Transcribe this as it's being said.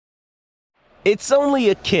It's only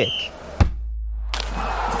a kick,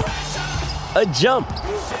 a jump,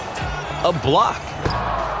 a block.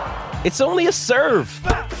 It's only a serve.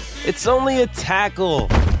 It's only a tackle,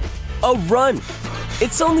 a run.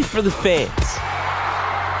 It's only for the fans.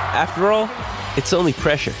 After all, it's only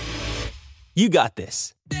pressure. You got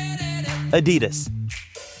this. Adidas.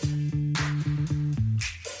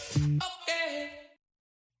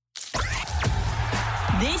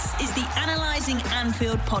 This is the Analyzing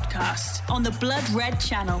Anfield podcast on the Blood Red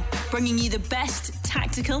channel, bringing you the best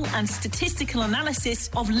tactical and statistical analysis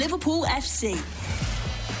of Liverpool FC.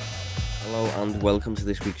 Hello and welcome to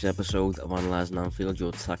this week's episode of Analyzing Anfield,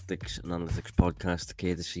 your tactics and analytics podcast,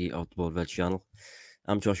 courtesy of the Blood Red channel.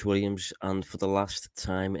 I'm Josh Williams, and for the last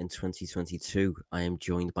time in 2022, I am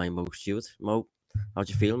joined by Mo Stewart. Mo, how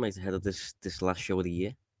do you feel, mate, ahead of this last show of the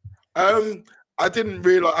year? I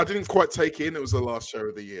didn't quite take it in. It was the last show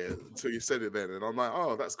of the year until you said it then, and I'm like,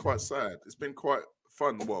 oh, that's quite sad. It's been quite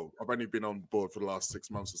fun. Well, I've only been on board for the last 6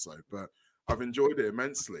 months or so, but I've enjoyed it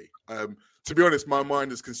immensely. To be honest, my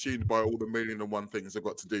mind is consumed by all the 1,000,001 things I've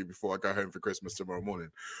got to do before I go home for Christmas tomorrow morning.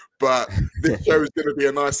 But this show is going to be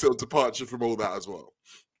a nice little departure from all that as well.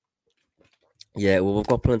 Yeah, well, we've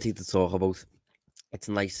got plenty to talk about. It's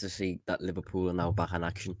nice to see that Liverpool are now back in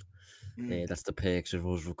action. That's the perks of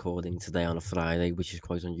us recording today on a Friday, which is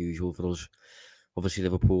quite unusual for us. Obviously,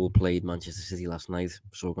 Liverpool played Manchester City last night,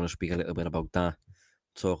 so we're going to speak a little bit about that,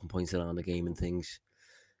 talking points around the game and things.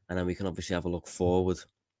 And then we can obviously have a look forward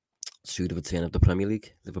to the return of the Premier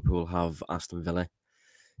League. Liverpool have Aston Villa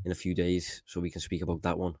in a few days, so we can speak about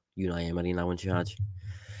that one. Unai Emery now in charge.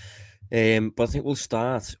 But I think we'll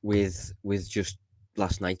start with just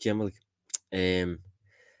last night generally.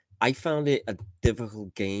 I found it a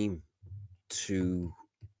difficult game to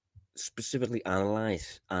specifically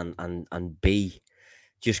analyse and be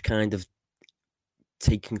just kind of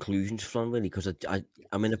take conclusions from, really, because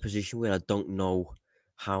I'm in a position where I don't know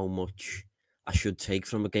how much I should take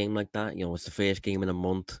from a game like that. You know, it's the first game in a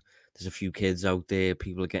month. There's a few kids out there.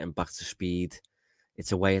 People are getting back to speed.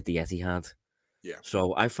 It's away at the Etihad. Yeah.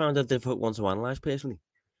 So I found it a difficult one to analyse personally.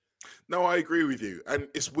 No, I agree with you. And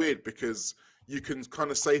it's weird because you can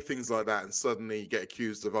kind of say things like that and suddenly get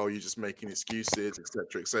accused of, oh, you're just making excuses,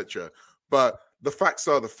 etc., etc. But the facts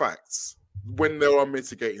are the facts. When there are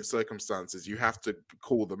mitigating circumstances, you have to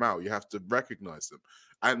call them out. You have to recognize them.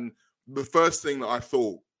 And the first thing that I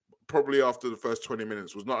thought, probably after the first 20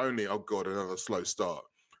 minutes, was not only, oh God, another slow start,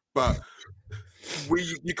 but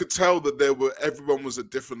you could tell that everyone was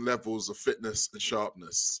at different levels of fitness and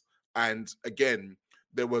sharpness. And again,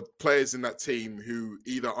 there were players in that team who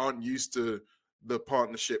either aren't used to the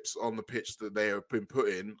partnerships on the pitch that they have been put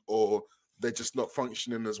in, or they're just not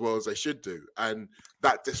functioning as well as they should do. And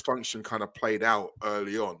that dysfunction kind of played out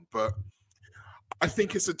early on. But I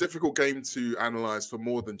think it's a difficult game to analyze for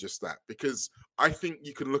more than just that, because I think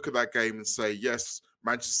you can look at that game and say, yes,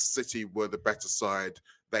 Manchester City were the better side.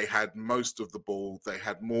 They had most of the ball. They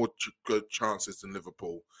had more good chances than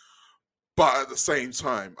Liverpool. But at the same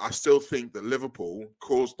time, I still think that Liverpool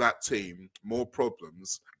caused that team more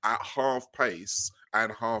problems at half pace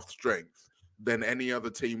and half strength than any other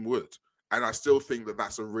team would. And I still think that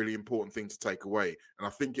that's a really important thing to take away. And I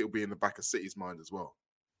think it'll be in the back of City's mind as well.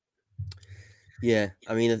 Yeah,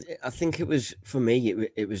 I mean, I think it was, for me,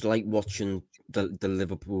 it was like watching the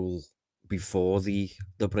Liverpool before the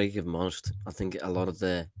break, if I'm honest. I think a lot of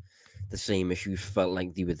the same issues felt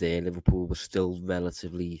like they were there. Liverpool was still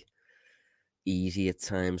relatively easy at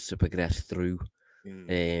times to progress through.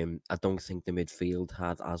 I don't think the midfield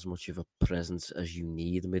had as much of a presence as you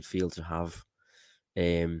need the midfield to have.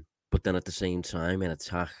 But then at the same time, in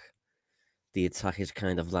attack, the attack is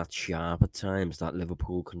kind of that sharp at times that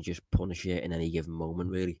Liverpool can just punish it in any given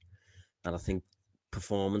moment, really. And I think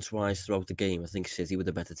performance-wise throughout the game, I think City were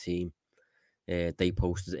the better team. They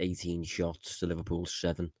posted 18 shots to Liverpool's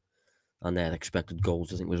 7, and their expected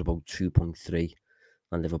goals, I think, was about 2.3.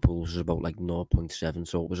 And Liverpool's was about like 0.7.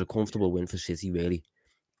 So it was a comfortable win for City, really.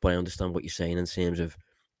 But I understand what you're saying in terms of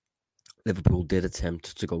Liverpool did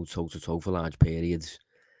attempt to go toe-to-toe for large periods.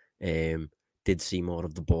 Did see more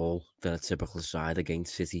of the ball than a typical side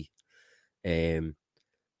against City. Had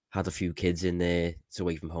a few kids in there. It's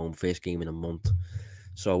away from home, first game in a month.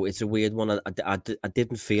 So it's a weird one. I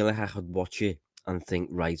didn't feel like I could watch it and think,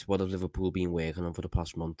 right, what have Liverpool been working on for the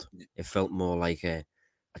past month? It felt more like a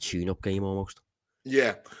tune-up game almost.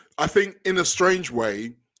 Yeah, I think in a strange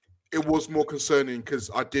way, it was more concerning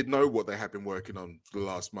because I did know what they had been working on for the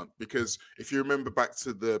last month. Because if you remember back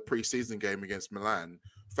to the pre-season game against Milan,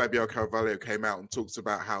 Fabio Carvalho came out and talked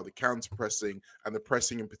about how the counter-pressing and the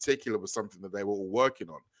pressing in particular was something that they were all working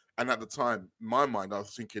on. And at the time, in my mind, I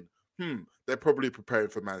was thinking, they're probably preparing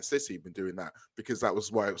for Man City, been doing that because that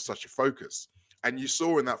was why it was such a focus. And you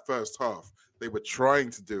saw in that first half, they were trying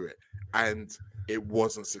to do it and it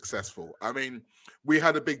wasn't successful. I mean, we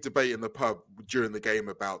had a big debate in the pub during the game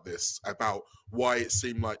about this, about why it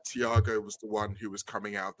seemed like Thiago was the one who was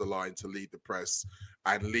coming out of the line to lead the press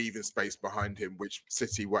and leaving space behind him, which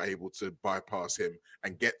City were able to bypass him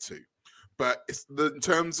and get to. But in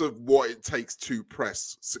terms of what it takes to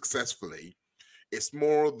press successfully, it's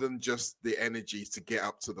more than just the energy to get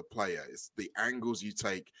up to the player. It's the angles you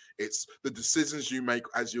take. It's the decisions you make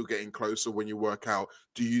as you're getting closer when you work out,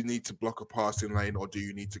 do you need to block a passing lane or do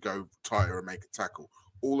you need to go tighter and make a tackle?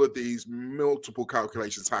 All of these multiple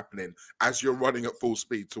calculations happening as you're running at full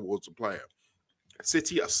speed towards a player.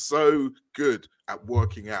 City are so good at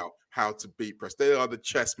working out how to beat press. They are the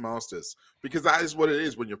chess masters because that is what it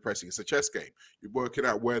is when you're pressing. It's a chess game. You're working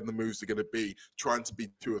out where the moves are going to be, trying to be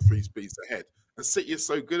 2 or 3 speeds ahead. And City is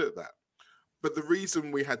so good at that. But the reason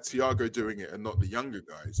we had Thiago doing it and not the younger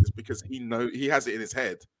guys is because he has it in his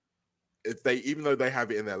head. Even though they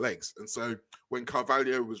have it in their legs. And so when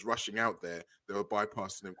Carvalho was rushing out there, they were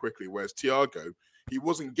bypassing him quickly. Whereas Thiago, he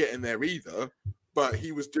wasn't getting there either, but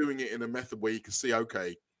he was doing it in a method where you can see,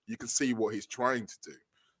 okay, you can see what he's trying to do.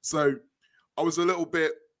 So I was a little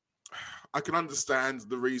bit, I can understand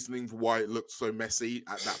the reasoning for why it looked so messy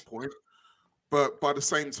at that point. But by the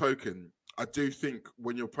same token, I do think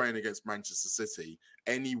when you're playing against Manchester City,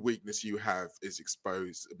 any weakness you have is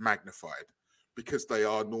exposed, magnified, because they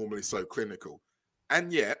are normally so clinical.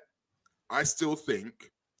 And yet, I still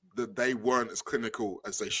think that they weren't as clinical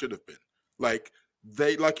as they should have been. Like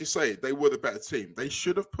you say, they were the better team. They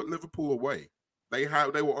should have put Liverpool away. They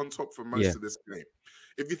were on top for most of this game.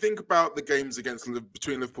 If you think about the games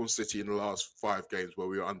between Liverpool and City in the last 5 games where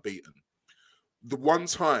we were unbeaten, the one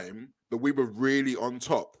time that we were really on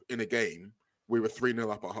top in a game, we were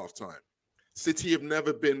 3-0 up at half-time. City have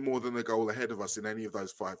never been more than a goal ahead of us in any of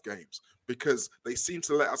those 5 games because they seem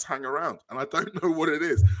to let us hang around. And I don't know what it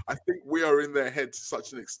is. I think we are in their head to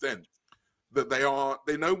such an extent that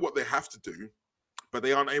they know what they have to do, but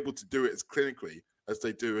they aren't able to do it as clinically as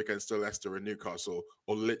they do against Leicester and Newcastle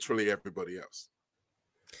or literally everybody else.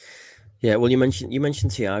 Yeah, well, you mentioned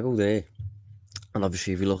Thiago there. And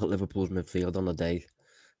obviously, if you look at Liverpool's midfield on the day,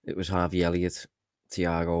 it was Harvey Elliott,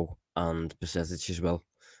 Thiago, and Bajcetic as well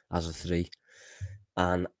as a 3.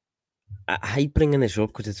 And I hate bringing this up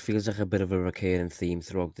because it feels like a bit of a recurring theme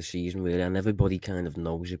throughout the season, really, and everybody kind of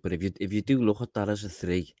knows it. But if you do look at that as a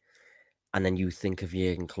 3, and then you think of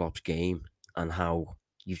Jurgen Klopp's game and how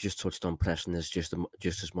you've just touched on pressing is just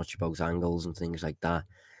as much about angles and things like that,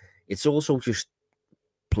 it's also just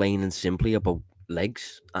plain and simply about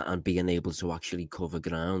legs and being able to actually cover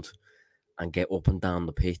ground and get up and down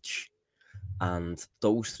the pitch. And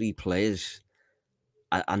those 3 players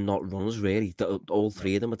are not runners, really. All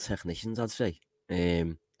 3 of them are technicians, I'd say.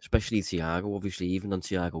 Especially Thiago, obviously. Even on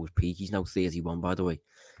Thiago's peak, he's now 31, by the way.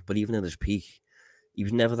 But even at his peak, he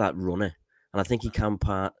was never that runner. And I think he can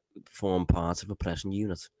form part of a pressing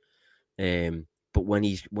unit. But when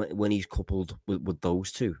he's coupled with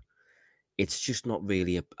those 2, it's just not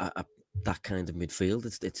really a that kind of midfield.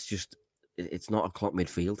 It's not a Klopp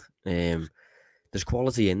midfield. There's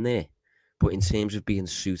quality in there, but in terms of being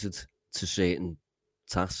suited to certain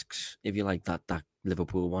tasks, if you like, that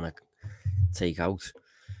Liverpool want to take out,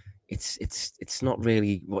 it's not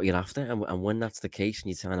really what you're after. And when that's the case, and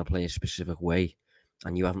you're trying to play a specific way,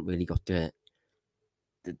 and you haven't really got the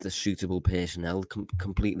suitable personnel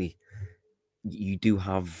completely, you do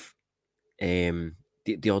have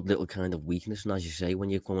the odd little kind of weakness. And as you say, when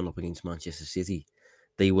you're coming up against Manchester City,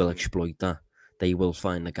 they will exploit that. They will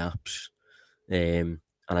find the gaps. And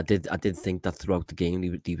I did think that throughout the game,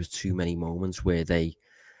 there was too many moments where they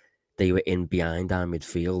were in behind our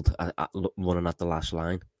midfield, running at the last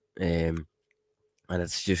line. And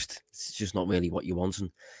it's just not really what you want. And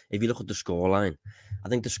if you look at the scoreline, I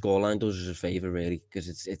think the scoreline does us a favour, really,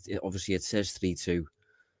 because it obviously it says 3-2,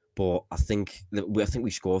 but I think we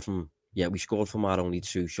scored from. Yeah, we scored from our only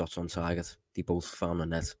 2 shots on target. They both found the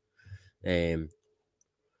net. And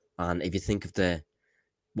if you think of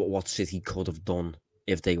what City could have done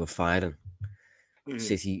if they were firing,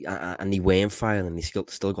 City and they weren't firing, and they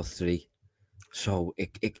still got 3. So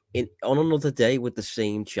on another day with the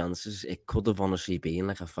same chances, it could have honestly been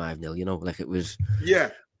like a 5-0. Like it was. Yeah,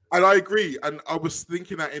 and I agree. And I was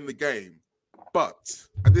thinking that in the game. But,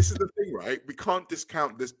 and this is the thing, right? We can't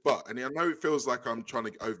discount this but. And I know it feels like I'm trying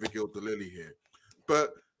to over-gild the lily here.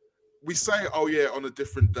 But we say, oh yeah, on a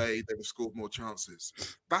different day, they've scored more chances.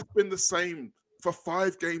 That's been the same for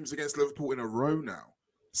 5 games against Liverpool in a row now.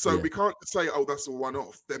 So we can't say, oh, that's a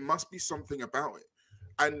one-off. There must be something about it.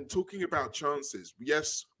 And talking about chances,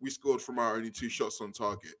 yes, we scored from our only 2 shots on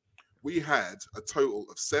target. We had a total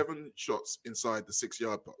of 7 shots inside the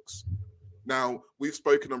 6-yard box. Now, we've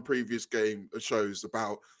spoken on previous game shows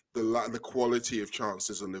about the quality of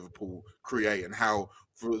chances that Liverpool create and how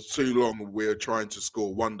for too long we're trying to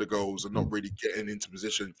score wonder goals and not really getting into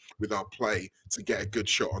position with our play to get a good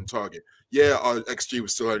shot on target. Yeah, our XG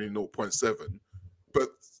was still only 0.7, but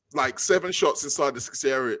like 7 shots inside the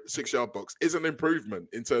 6-yard box is an improvement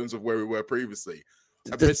in terms of where we were previously.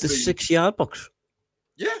 The 6-yard box?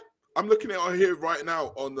 Yeah, I'm looking at it here right now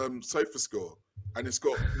on SofaScore, and it's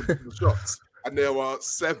got the shots, and there are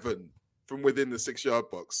 7 from within the 6-yard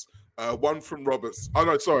box. 1 from Roberts. Oh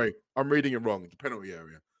no, sorry, I'm reading it wrong. The penalty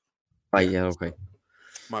area. Yeah, okay.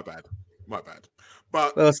 My bad.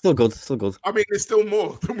 But well, it's still good. I mean, it's still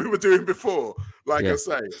more than we were doing before, like I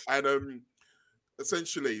say. And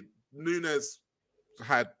essentially, Núñez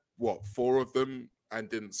had 4 of them and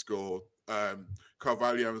didn't score.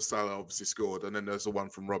 Carvalho and Salah obviously scored, and then there's the one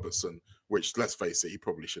from Robertson, which, let's face it, he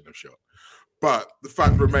probably shouldn't have shot. But the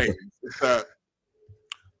fact remains that,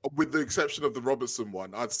 with the exception of the Robertson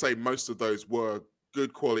one, I'd say most of those were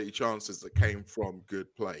good quality chances that came from good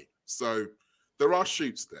play. So there are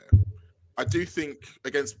shoots there. I do think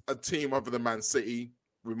against a team other than Man City,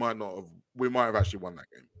 we might have actually won that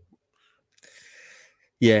game.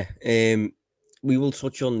 Yeah, we will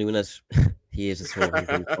touch on Núñez. He is a talking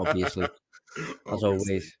point, obviously, as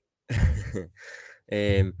always.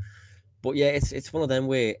 But yeah, it's one of them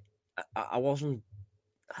where I wasn't.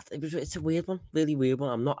 It's a weird one, really weird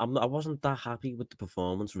one. I wasn't that happy with the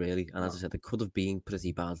performance, really. And as I said, it could have been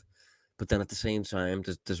pretty bad. But then at the same time,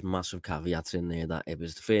 there's massive caveats in there that it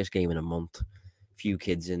was the first game in a month, few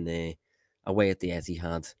kids in there, away at the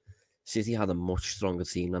Etihad. City had a much stronger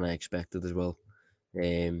team than I expected as well.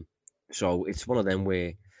 So it's one of them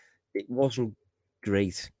where it wasn't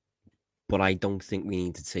great, but I don't think we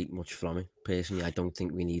need to take much from it. Personally, I don't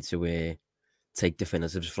think we need to take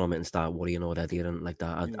definitives from it and start worrying already or anything like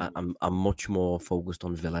that. I'm much more focused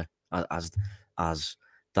on Villa as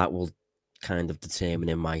that will kind of determine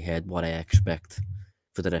in my head what I expect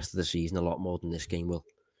for the rest of the season a lot more than this game will.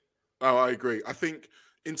 Oh, I agree. I think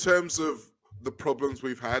in terms of the problems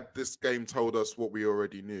we've had, this game told us what we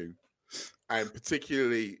already knew. And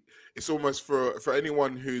particularly, it's almost for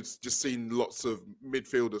anyone who's just seen lots of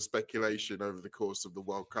midfielder speculation over the course of the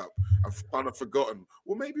World Cup and kind of forgotten,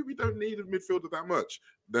 well, maybe we don't need a midfielder that much.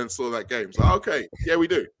 Then saw that game. It's like, okay, yeah, we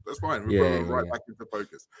do. That's fine. We're right back into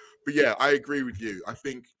focus. But yeah, I agree with you. I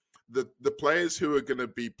think the players who are going to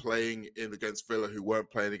be playing in against Villa who weren't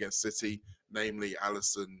playing against City, namely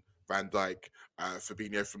Alisson, Van Dijk,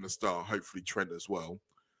 Fabinho from the start, hopefully Trent as well.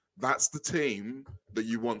 That's the team that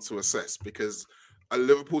you want to assess, because a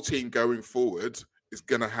Liverpool team going forward is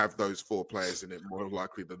going to have those 4 players in it more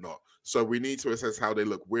likely than not. So we need to assess how they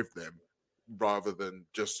look with them rather than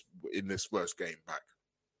just in this first game back.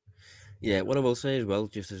 Yeah, what I will say as well,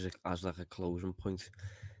 just as like a closing point,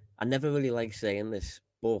 I never really like saying this,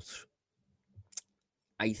 but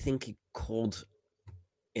I think it could,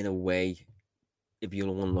 in a way, if you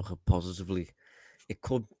want to look at positively, it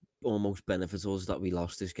could almost benefit us that we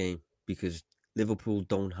lost this game, because Liverpool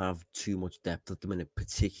don't have too much depth at the minute,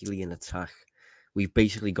 particularly in attack. We've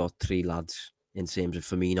basically got 3 lads in terms of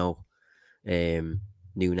Firmino,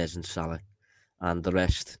 Núñez and Salah, and the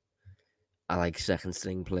rest are like second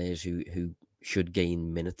string players who should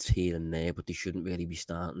gain minutes here and there, but they shouldn't really be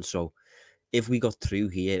starting. So if we got through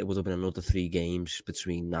here, it would have been another 3 games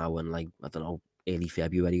between now and, like, I don't know, early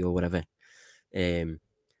February or whatever. And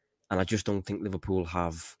I just don't think Liverpool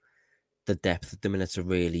have the depth at the minute to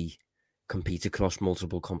really compete across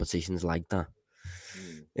multiple competitions like that.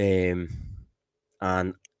 And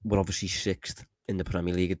we're obviously 6th in the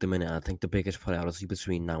Premier League at the minute. I think the biggest priority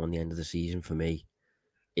between now and the end of the season for me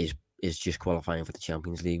is just qualifying for the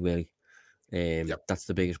Champions League, really. That's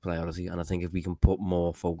the biggest priority. And I think if we can put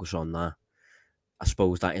more focus on that, I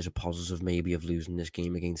suppose that is a positive maybe of losing this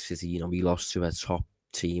game against City. You know, we lost to a top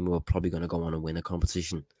team who are probably going to go on and win a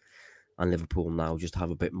competition. And Liverpool now just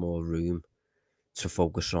have a bit more room to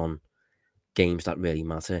focus on games that really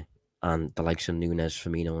matter. And the likes of Núñez,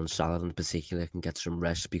 Firmino and Salah in particular can get some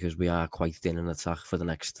rest, because we are quite thin in attack for the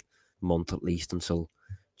next month at least, until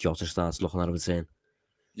Jota starts looking at a return.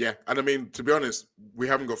 Yeah, and I mean, to be honest, we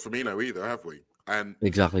haven't got Firmino either, have we? And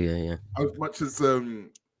exactly, yeah. As much as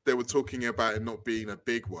they were talking about it not being a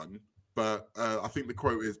big one, but I think the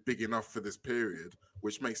quote is big enough for this period,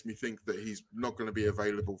 which makes me think that he's not going to be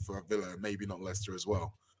available for Villa, maybe not Leicester as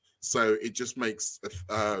well. So it just makes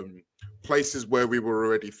places where we were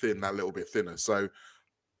already thin that little bit thinner. So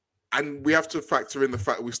And we have to factor in the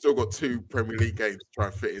fact that we've still got 2 Premier League games to try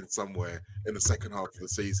and fit in somewhere in the second half of the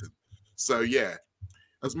season. So, yeah,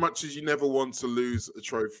 as much as you never want to lose a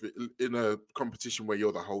trophy in a competition where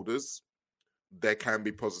you're the holders, there can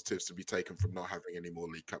be positives to be taken from not having any more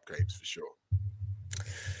League Cup games for sure.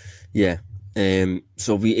 Yeah.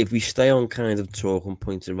 So if we stay on kind of talking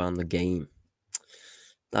points around the game,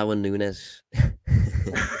 Darwin Núñez.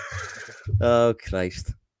 Oh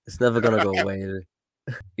Christ, it's never gonna go away. Is it?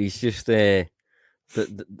 He's just the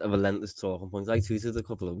relentless talking point. I tweeted a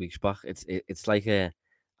couple of weeks back. It's like a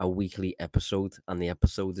weekly episode, and the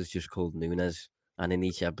episode is just called Núñez. And in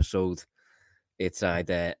each episode, it's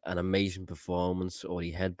either an amazing performance, or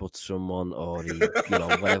he headbutts someone, or he,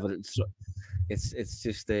 whatever. It's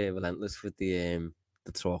just relentless with the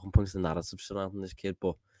talking points, the narrative surrounding this kid.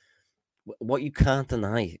 But what you can't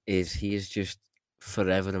deny is he is just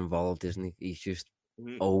forever involved, isn't he? He's just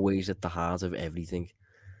always at the heart of everything.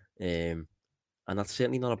 And that's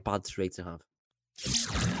certainly not a bad trait to have.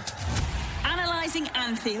 Analysing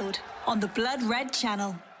Anfield on the Blood Red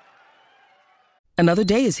Channel. Another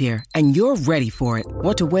day is here, and you're ready for it.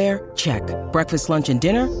 What to wear? Check. Breakfast, lunch, and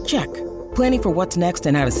dinner? Check. Planning for what's next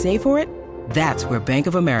and how to save for it? That's where Bank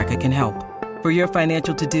of America can help. For your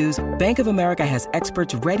financial to-dos, Bank of America has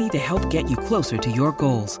experts ready to help get you closer to your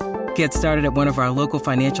goals. Get started at one of our local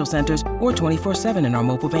financial centers or 24/7 in our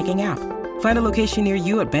mobile banking app. Find a location near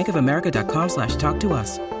you at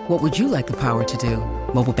bankofamerica.com/talktous. What would you like the power to do?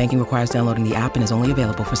 Mobile banking requires downloading the app and is only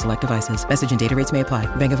available for select devices. Message and data rates may apply.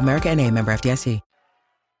 Bank of America N.A., member FDIC.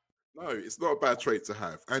 No, it's not a bad trait to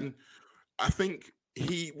have. And I think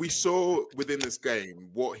we saw within this game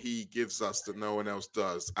what he gives us that no one else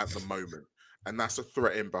does at the moment. And that's a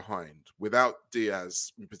threat in behind. Without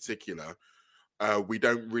Diaz in particular, we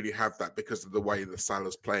don't really have that because of the way that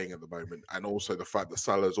Salah's playing at the moment, and also the fact that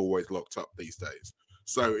Salah's always locked up these days.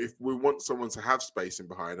 So if we want someone to have space in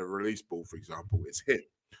behind a release ball, for example, it's him.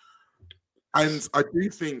 And I do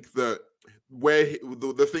think that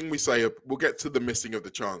the thing we say, we'll get to the missing of the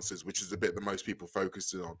chances, which is the bit that most people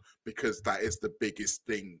focus on, because that is the biggest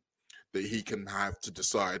thing that he can have to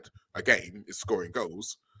decide a game, is scoring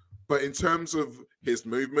goals. But in terms of his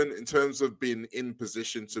movement, in terms of being in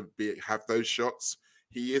position to have those shots,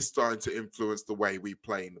 he is starting to influence the way we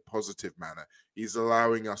play in a positive manner. He's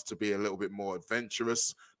allowing us to be a little bit more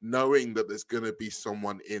adventurous, knowing that there's going to be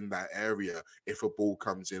someone in that area if a ball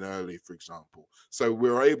comes in early, for example. So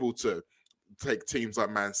we're able to take teams like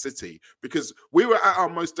Man City, because we were at our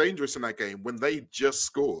most dangerous in that game when they just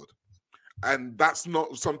scored. And that's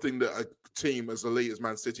not something that a team as elite as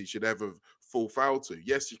Man City should ever fall foul to.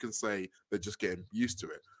 Yes, you can say they're just getting used to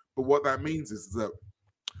it. But what that means is that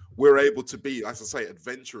we're able to be, as I say,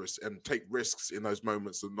 adventurous and take risks in those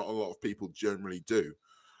moments that not a lot of people generally do.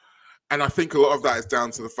 And I think a lot of that is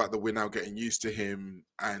down to the fact that we're now getting used to him.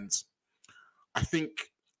 And I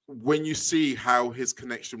think when you see how his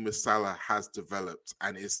connection with Salah has developed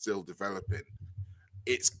and is still developing,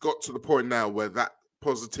 it's got to the point now where that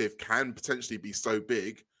positive can potentially be so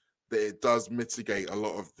big that it does mitigate a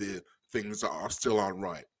lot of the things that are still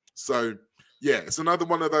unright. So, yeah, it's another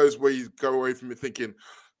one of those where you go away from it thinking,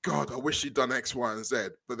 God, I wish he'd done X, Y, and Z.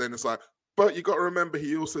 But then it's like, but you got to remember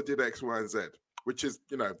he also did X, Y, and Z, which is,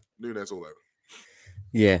 Núñez all over.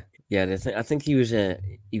 Yeah. I think he was a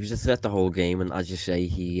threat the whole game, and as you say,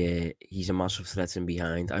 he's a massive threat in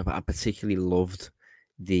behind. I particularly loved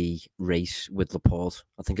the race with Laporte.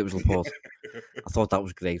 I think it was Laporte. I thought that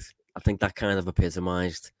was great. I think that kind of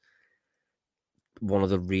epitomised one of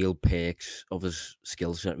the real perks of his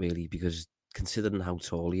skill set, really, because considering how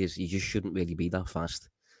tall he is, he just shouldn't really be that fast.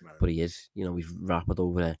 No. But he is. He's rapid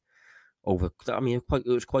over. I mean, it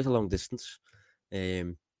was quite a long distance.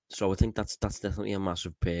 So I think that's definitely a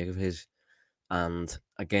massive perk of his. And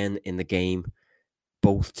again, in the game,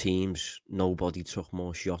 both teams, nobody took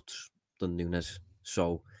more shots than Núñez.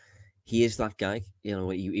 So he is that guy.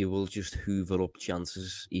 He will just hoover up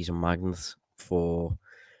chances. He's a magnet for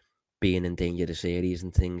being in dangerous areas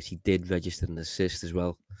and things. He did register an assist as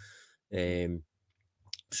well.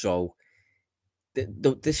 So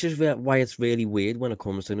this is why it's really weird when it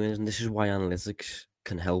comes to Núñez, and this is why analytics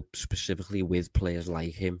can help specifically with players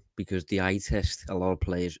like him, because the eye test, a lot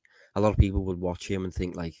of people would watch him and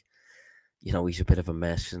think like, he's a bit of a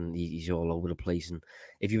mess and he's all over the place. And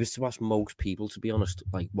if you was to ask most people, to be honest,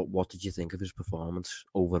 like, what did you think of his performance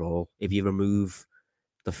overall? If you remove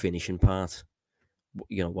the finishing part,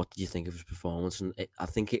 what did you think of his performance? And I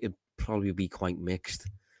think it'd probably be quite mixed.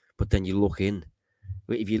 But then you look in,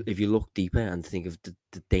 if you look deeper and think of the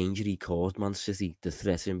danger he caused Man City, the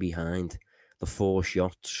threat in behind, the 4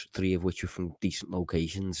 shots, 3 of which were from decent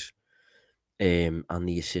locations, and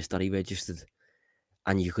the assist that he registered.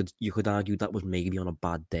 And you could argue that was maybe on a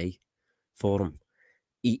bad day for him.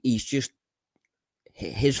 He's just,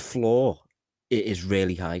 his floor is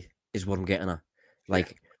really high, is what I'm getting at.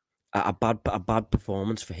 Like a bad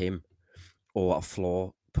performance for him, or a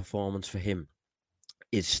floor performance for him,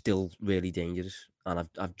 is still really dangerous. And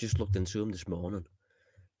I've just looked into him this morning,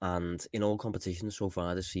 and in all competitions so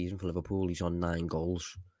far this season for Liverpool, he's on 9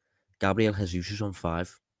 goals. Gabriel Jesus is on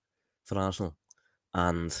 5 for Arsenal,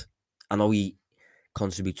 and I know he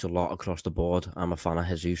contributes a lot across the board. I'm a fan of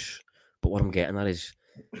Jesus, but what I'm getting at is,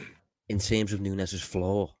 in terms of Núñez's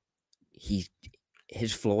floor,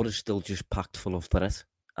 his floor is still just packed full of threat,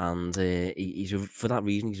 and for that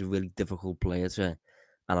reason he's a really difficult player to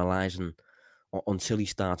analyse. And until he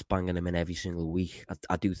starts banging him in every single week,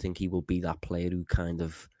 I do think he will be that player who kind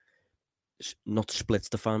of not splits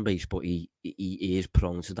the fan base, but he is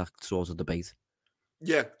prone to that sort of debate.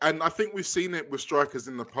 Yeah, and I think we've seen it with strikers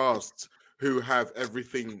in the past who have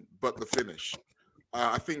everything but the finish.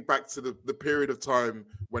 I think back to the period of time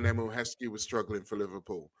when Emil Heskey was struggling for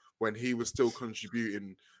Liverpool, when he was still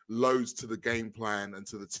contributing loads to the game plan and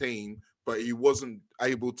to the team, but he wasn't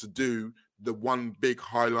able to do the one big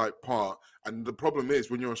highlight part. And the problem is,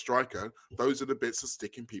 when you're a striker, those are the bits that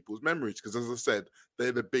stick in people's memories, because, as I said,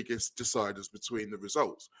 they're the biggest deciders between the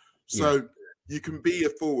results. So you can be a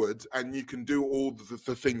forward and you can do all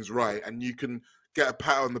the things right, and you can get a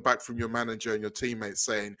pat on the back from your manager and your teammates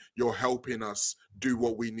saying you're helping us do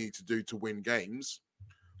what we need to do to win games.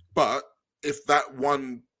 But if that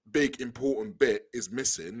one big important bit is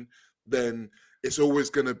missing, then it's always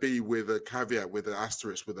going to be with a caveat, with an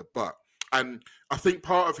asterisk, with a but. And I think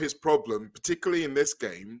part of his problem, particularly in this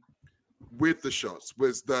game with the shots,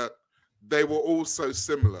 was that they were all so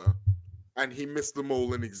similar and he missed them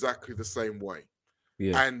all in exactly the same way.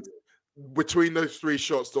 Yeah. And between those 3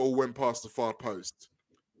 shots that all went past the far post,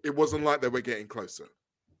 it wasn't like they were getting closer.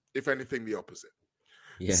 If anything, the opposite.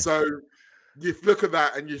 Yeah. So you look at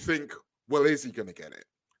that and you think, well, is he going to get it?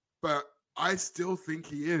 But I still think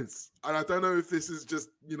he is. And I don't know if this is just,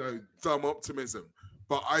 dumb optimism,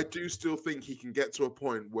 but I do still think he can get to a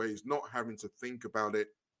point where he's not having to think about it.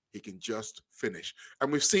 He can just finish.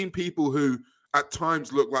 And we've seen people who at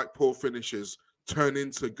times look like poor finishers turn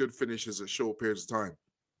into good finishers at short periods of time.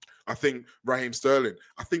 I think Raheem Sterling.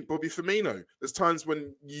 I think Bobby Firmino. There's times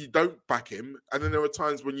when you don't back him, and then there are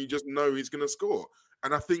times when you just know he's going to score.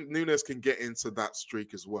 And I think Núñez can get into that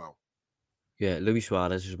streak as well. Yeah, Luis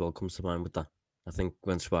Suarez as well comes to mind with that. I think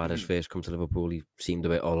when Suarez first come to Liverpool, he seemed a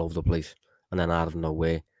bit all over the place, and then out of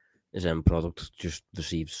nowhere, his end product just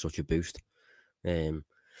received such a boost.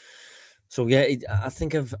 So yeah, I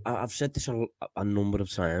think I've said this a number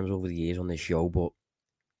of times over the years on this show,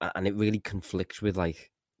 and it really conflicts with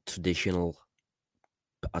like a traditional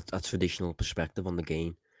perspective on the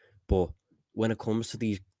game. But when it comes to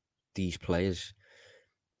these players,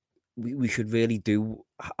 we should really do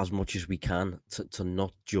as much as we can to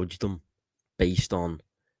not judge them based on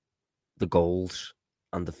the goals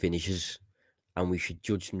and the finishes, and we should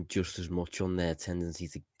judge them just as much on their tendency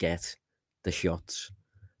to get the shots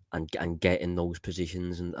and get in those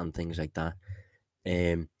positions and things like that.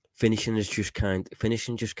 Finishing just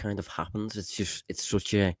kind of happens. It's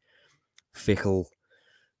such a fickle,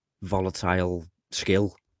 volatile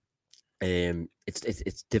skill.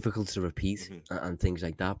 It's difficult to repeat and things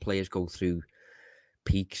like that. Players go through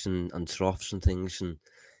peaks and troughs and things, and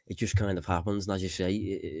it just kind of happens. And as you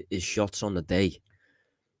say, his shots on the day.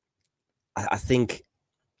 I think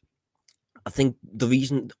the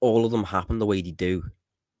reason all of them happen the way they do,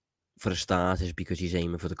 for a start, is because he's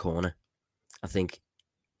aiming for the corner. I think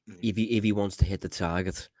if he wants to hit the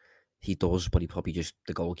target, he does, but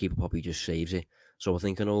the goalkeeper probably just saves it. So I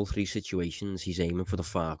think in all 3 situations, he's aiming for the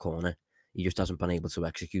far corner. He just hasn't been able to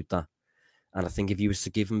execute that. And I think if you was to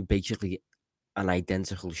give him basically an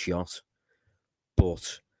identical shot,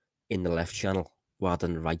 but in the left channel rather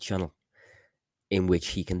than the right channel, in which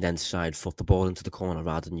he can then side foot the ball into the corner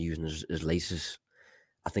rather than using his laces,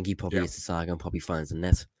 I think he probably hits the target and probably finds the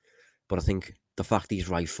net. But I think the fact he's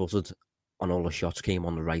right-footed and all the shots came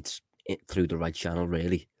on the right, through the right channel,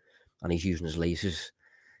 really, and he's using his laces,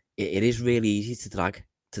 it is really easy to drag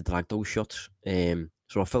those shots.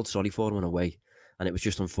 So I felt sorry for him in a way, and it was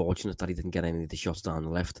just unfortunate that he didn't get any of the shots down the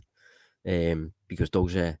left, because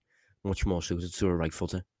those are much more suited to a right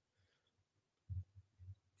footer.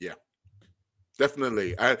 Yeah,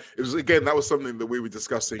 definitely. And it was, again, that was something that we were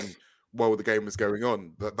discussing while the game was going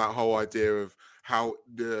on. That whole idea of how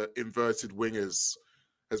the inverted wingers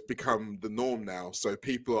has become the norm now. So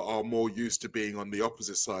people are more used to being on the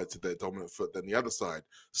opposite side to their dominant foot than the other side.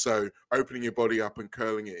 So opening your body up and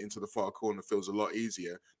curling it into the far corner feels a lot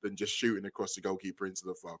easier than just shooting across the goalkeeper into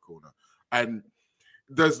the far corner. And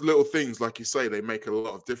those little things, like you say, they make a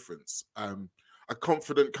lot of difference. A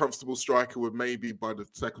confident, comfortable striker would maybe by the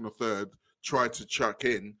second or third try to chuck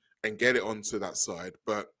in and get it onto that side.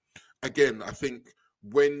 But again, I think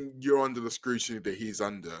when you're under the scrutiny that he's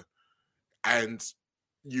under and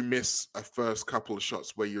you miss a first couple of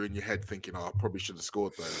shots where you're in your head thinking, I probably should have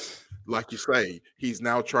scored those. Like you say, he's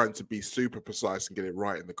now trying to be super precise and get it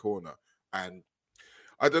right in the corner. And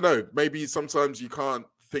I don't know, maybe sometimes you can't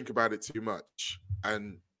think about it too much.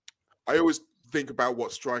 And I always think about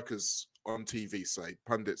what strikers on TV say,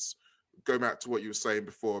 pundits. Go back to what you were saying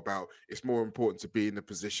before about it's more important to be in the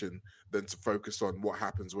position than to focus on what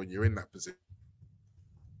happens when you're in that position.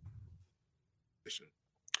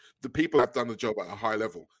 The people who have done the job at a high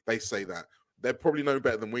level, they say that. They're probably no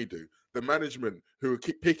better than we do. The management who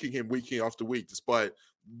keep picking him week after week, despite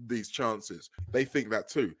these chances, they think that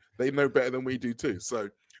too. They know better than we do too.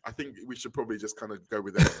 So I think we should probably just kind of go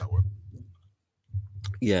with them on that one.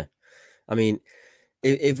 Yeah. I mean,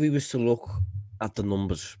 if we was to look at the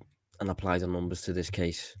numbers and apply the numbers to this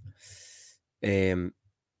case, we'll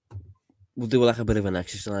do like a bit of an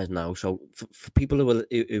exercise now. So for people who are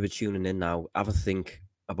tuning in now, have a think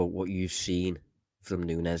about what you've seen from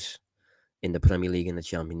Núñez in the Premier League and the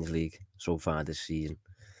Champions League so far this season.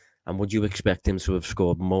 And would you expect him to have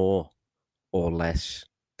scored more or less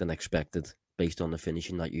than expected based on the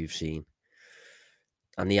finishing that you've seen?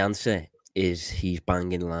 And the answer is he's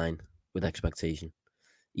bang in line with expectation.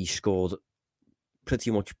 He scored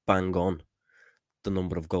pretty much bang on the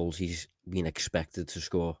number of goals he's been expected to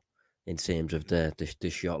score in terms of the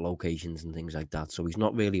shot locations and things like that. So he's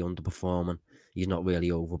not really underperforming. He's not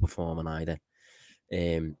really overperforming either.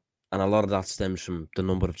 And a lot of that stems from the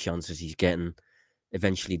number of chances he's getting.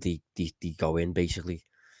 Eventually, they go in, basically.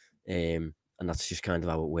 And that's just kind of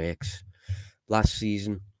how it works. Last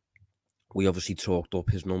season, we obviously talked up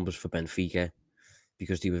his numbers for Benfica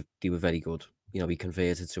because they were very good. You know, he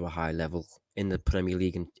converted to a high level in the Premier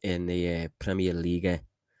League and in the Premier Liga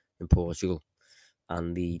in Portugal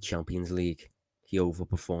and the Champions League. He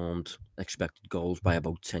overperformed expected goals by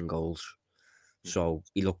about 10 goals. So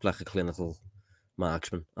he looked like a clinical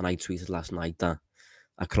marksman. And I tweeted last night that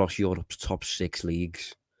across Europe's top 6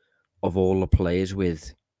 leagues, of all the players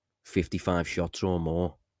with 55 shots or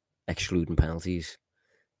more, excluding penalties,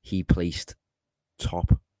 he placed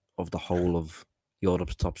top of the whole of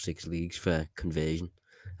Europe's top 6 leagues for conversion.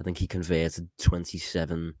 I think he converted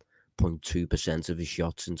 27.2% of his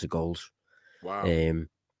shots into goals. Wow. And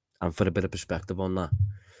for a bit of perspective on that,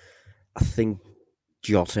 I think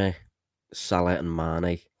Jota, Salah and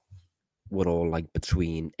Mane were all like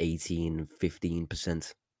between 18 and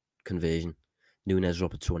 15% conversion. Núñez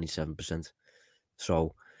up at 27%.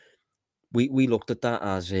 So we looked at that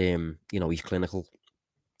as, he's clinical.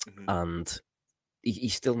 Mm-hmm. And he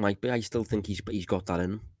still might be. I still think he's got that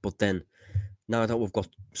in him. But then, now that we've got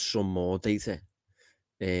some more data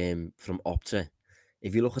from Opta,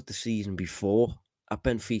 if you look at the season before at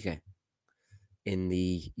Benfica in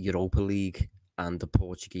the Europa League and the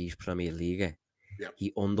Portuguese Premier League,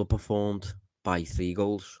 he underperformed by 3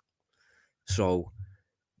 goals. So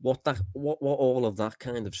what all of that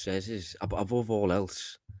kind of says is, above all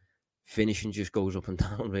else, finishing just goes up and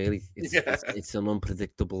down, really. It's an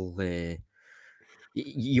unpredictable...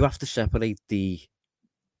 you have to separate the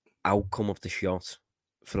outcome of the shot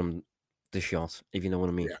from the shot, if you know what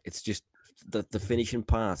I mean. Yeah. It's just the finishing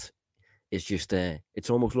part is just it's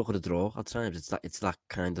almost look at a draw at times. It's that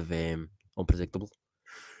kind of unpredictable.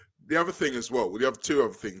 The other thing as well, we have 2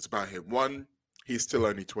 other things about him. One, he's still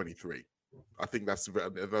only 23. I think that's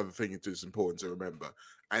another thing that's important to remember.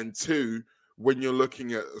 And 2, when you're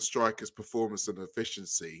looking at a striker's performance and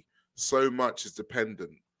efficiency, so much is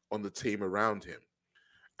dependent on the team around him.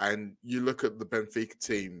 And you look at the Benfica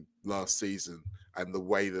team last season and the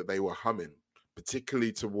way that they were humming,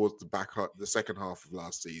 particularly towards the second half of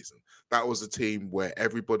last season. That was a team where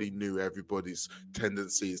everybody knew everybody's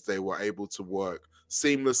tendencies. They were able to work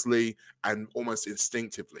seamlessly and almost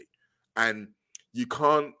instinctively. And you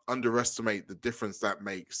can't underestimate the difference that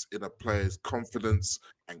makes in a player's confidence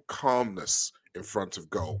and calmness in front of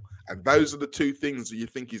goal. And those are the 2 things that you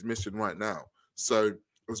think he's missing right now. So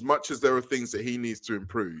as much as there are things that he needs to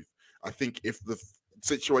improve, I think if the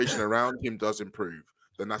situation around him does improve,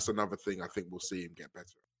 then that's another thing I think we'll see him get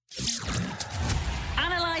better.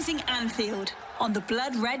 Analysing Anfield on the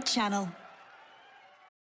Blood Red Channel.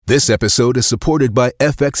 This episode is supported by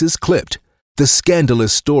FX's Clipped, The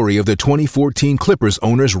scandalous story of the 2014 Clippers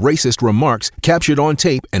owner's racist remarks captured on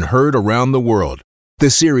tape and heard around the world. The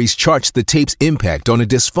series charts the tape's impact on a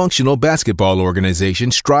dysfunctional basketball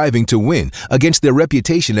organization striving to win against their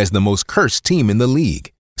reputation as the most cursed team in the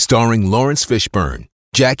league. Starring Lawrence Fishburne,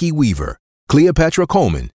 Jackie Weaver, Cleopatra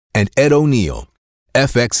Coleman, and Ed O'Neill.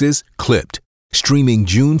 FX's Clipped, streaming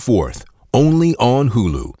June 4th, only on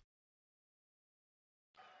Hulu.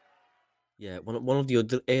 Yeah, one of the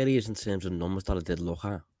other areas in terms of numbers that I did look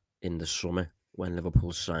at in the summer when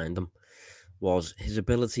Liverpool signed him was his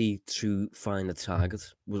ability to find a target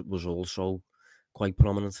was also quite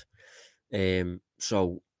prominent.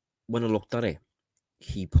 So when I looked at it,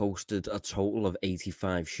 he posted a total of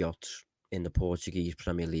 85 shots in the Portuguese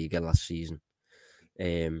Premier League last season.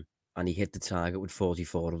 And he hit the target with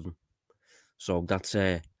 44 of them. So that's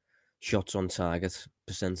a shots on target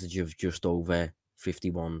percentage of just over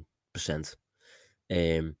 51%.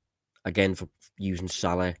 Again, for using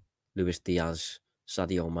Salah, Luis Diaz,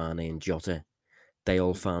 Sadio Mane and Jota, they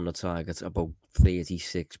all found the target about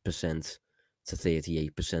 36% to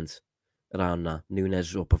 38%, around that.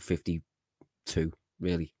 Nunes up at 52,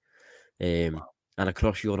 really. And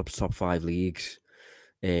across Europe's top 5 leagues,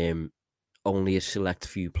 only a select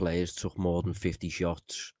few players took more than 50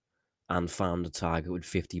 shots and found the target with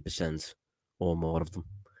 50% or more of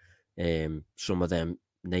them. Some of them,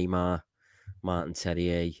 Neymar, Martin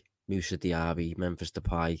Terrier, Moussa Diaby, Memphis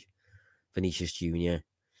Depay, Vinicius Jr.,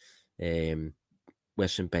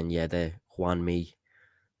 Weston Ben Yedder, Juan Mi,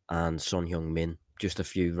 and Son Heung-min. Just a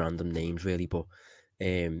few random names, really. But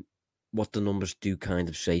what the numbers do kind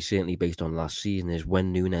of say, certainly based on last season, is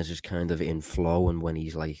when Nunes is kind of in flow and when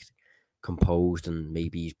he's like composed and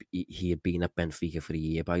maybe he had been at Benfica for a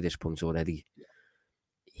year by this point already,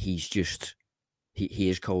 he's just... He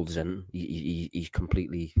is cold as anything. He's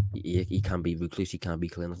completely... He can be ruthless, he can be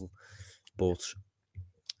clinical. But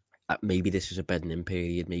maybe this is a bedding in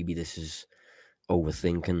period. Maybe this is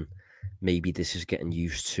overthinking. Maybe this is getting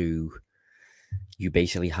used to you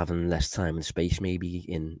basically having less time and space maybe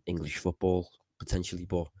in English football, potentially.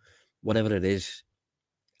 But whatever it is,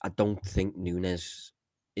 I don't think Nunes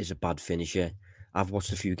is a bad finisher. I've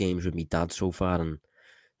watched a few games with my dad so far, and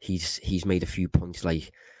he's made a few points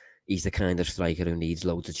like... He's the kind of striker who needs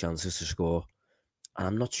loads of chances to score. And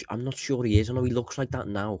I'm not sure he is. I know he looks like that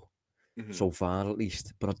now, so far at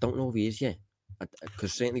least. But I don't know if he is yet.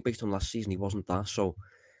 Because certainly based on last season, he wasn't that. So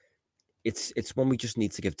it's one we just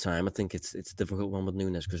need to give time. I think it's a difficult one with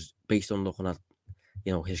Nunes because based on looking at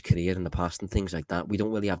his career in the past and things like that, we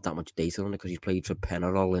don't really have that much data on it because he's played for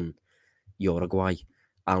Penarol in Uruguay,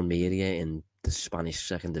 Almeria in the Spanish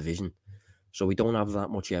second division. So we don't have that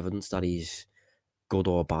much evidence that he's good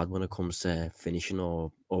or bad when it comes to finishing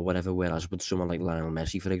or whatever. Whereas with someone like Lionel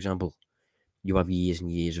Messi, for example, you have years and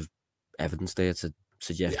years of evidence there to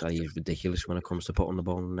suggest that he's ridiculous when it comes to putting the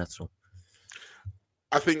ball in the net. So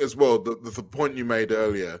I think as well, the point you made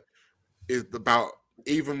earlier is about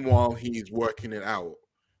even while he's working it out,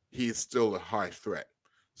 he is still a high threat.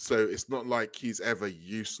 So it's not like he's ever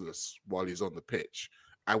useless while he's on the pitch,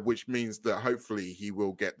 and which means that hopefully he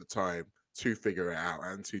will get the time to figure it out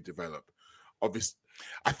and to develop. Obviously,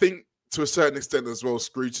 I think to a certain extent as well,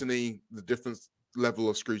 scrutiny, the different level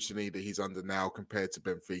of scrutiny that he's under now compared to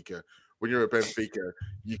Benfica. When you're at Benfica,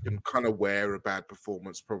 you can kind of wear a bad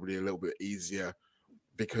performance probably a little bit easier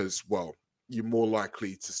because, well, you're more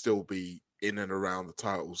likely to still be in and around the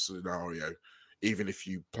title scenario, even if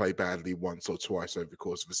you play badly once or twice over the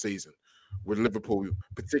course of a season. With Liverpool,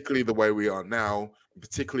 particularly the way we are now,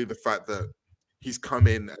 particularly the fact that he's come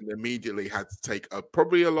in and immediately had to take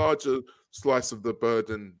probably a larger slice of the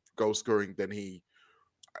burden goal scoring than he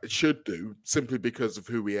should do, simply because of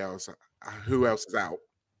who else is out.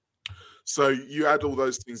 So you add all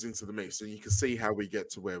those things into the mix, and you can see how we get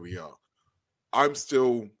to where we are. I'm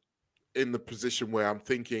still in the position where I'm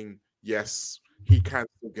thinking, yes, he can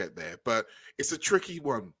still get there, but it's a tricky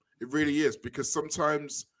one. It really is, because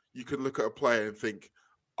sometimes you can look at a player and think,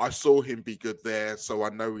 I saw him be good there, so I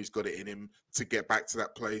know he's got it in him to get back to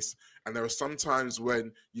that place. And there are some times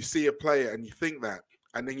when you see a player and you think that,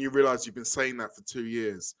 and then you realize you've been saying that for 2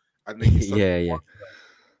 years, and then you start to wonder,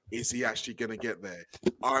 is he actually going to get there?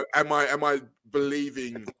 Am I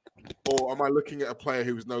believing, or am I looking at a player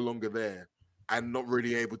who is no longer there and not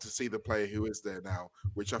really able to see the player who is there now,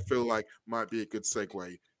 which I feel like might be a good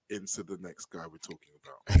segue into the next guy we're talking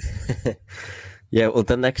about. Yeah, well,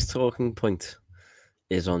 the next talking point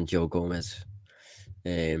is on Joe Gomez.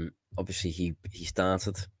 Obviously, he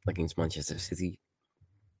started against Manchester City,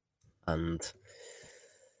 and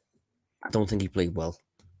I don't think he played well.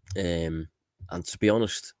 And to be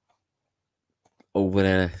honest,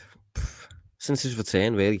 over since his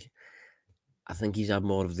return, really. I think he's had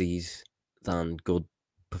more of these than good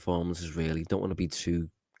performances, really. Don't want to be too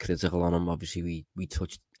critical on him. Obviously, we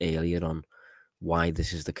touched earlier on why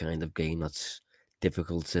this is the kind of game that's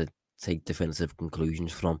difficult to take definitive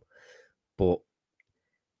conclusions from. But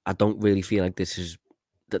I don't really feel like this is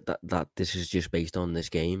that this is just based on this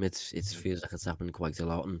game. It feels like it's happened quite a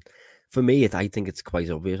lot, and for me, I think it's quite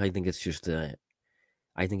obvious. I think it's just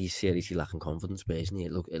I think he's seriously lacking confidence. Personally,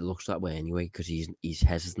 it looks that way anyway because he's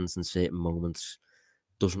hesitant in certain moments,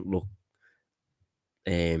 doesn't look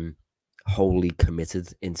wholly committed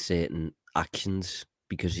in certain actions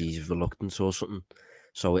because he's reluctant or something.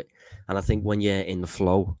 So and I think when you're in the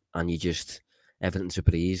flow and you just everything's a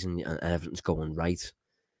breeze and everything's going right,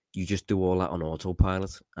 you just do all that on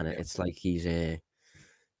autopilot, and it's like he's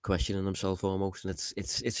questioning himself almost, and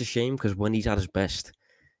it's a shame because when he's at his best,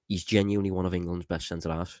 he's genuinely one of England's best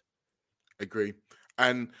centre halves. Agree.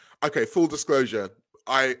 And okay, full disclosure,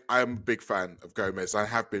 I'm a big fan of Gomez. I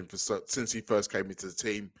have been since he first came into the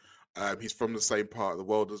team. He's from the same part of the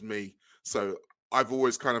world as me, so I've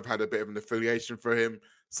always kind of had a bit of an affiliation for him.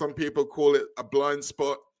 Some people call it a blind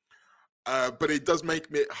spot. But it does make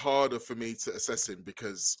it harder for me to assess him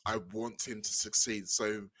because I want him to succeed.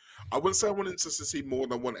 So I wouldn't say I want him to succeed more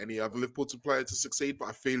than I want any other Liverpool player to succeed, but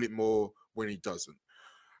I feel it more when he doesn't.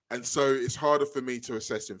 And so it's harder for me to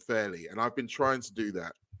assess him fairly. And I've been trying to do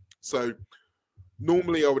that. So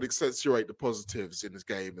normally I would accentuate the positives in his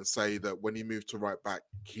game and say that when he moved to right back,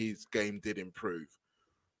 his game did improve.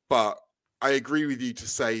 But I agree with you to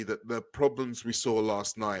say that the problems we saw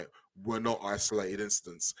last night were not isolated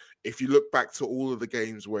incidents. If you look back to all of the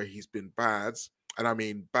games where he's been bad, and I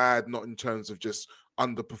mean bad not in terms of just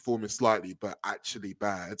underperforming slightly, but actually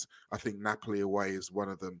bad, I think Napoli away is one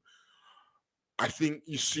of them. I think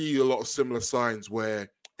you see a lot of similar signs where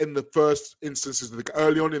in the first instances,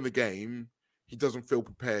 early on in the game, he doesn't feel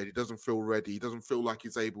prepared, he doesn't feel ready, he doesn't feel like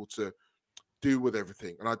he's able to do with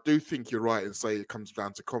everything. And I do think you're right and say it comes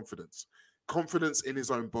down to confidence. Confidence in his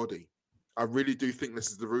own body. I really do think this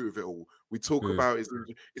is the root of it all. We talk about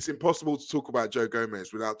it's impossible to talk about Joe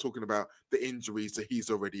Gomez without talking about the injuries that he's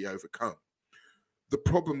already overcome. The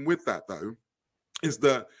problem with that, though, is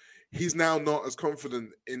that he's now not as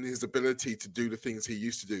confident in his ability to do the things he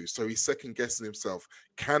used to do. So he's second guessing himself.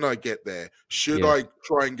 Can I get there? Should I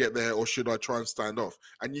try and get there, or should I try and stand off?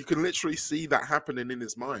 And you can literally see that happening in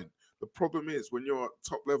his mind. The problem is when you're at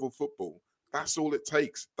top level football, that's all it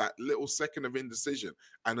takes, that little second of indecision.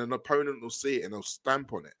 And an opponent will see it and they'll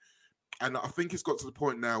stamp on it. And I think it's got to the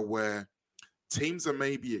point now where teams are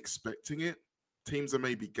maybe expecting it. Teams are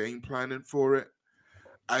maybe game planning for it.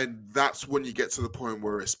 And that's when you get to the point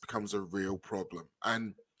where it becomes a real problem.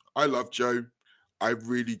 And I love Joe. I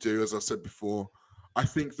really do, as I said before. I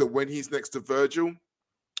think that when he's next to Virgil,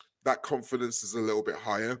 that confidence is a little bit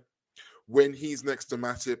higher. When he's next to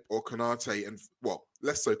Matip or Konate, and well,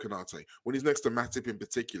 less so Konate, when he's next to Matip in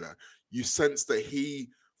particular, you sense that he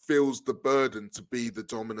feels the burden to be the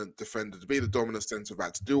dominant defender, to be the dominant centre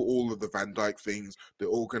back, to do all of the Van Dijk things, the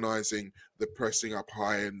organising, the pressing up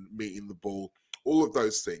high and meeting the ball, all of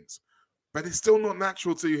those things. But it's still not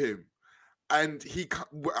natural to him. And he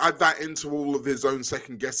add that into all of his own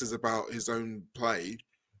second guesses about his own play,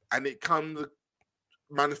 and it kind of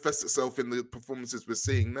manifests itself in the performances we're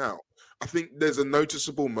seeing now. I think there's a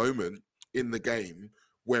noticeable moment in the game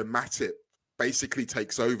where Matip basically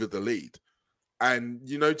takes over the lead. And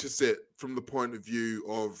you notice it from the point of view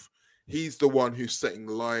of he's the one who's setting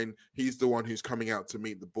the line. He's the one who's coming out to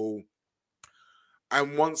meet the ball.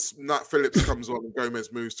 And once Nat Phillips comes on and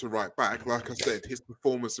Gomez moves to right back, like I said, his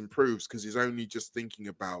performance improves because he's only just thinking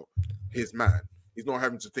about his man. He's not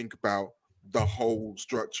having to think about the whole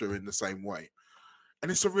structure in the same way. And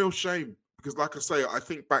it's a real shame because, like I say, I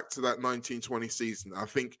think back to that 1920 season. I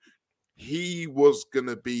think he was going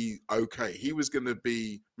to be okay. He was going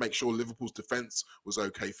to make sure Liverpool's defence was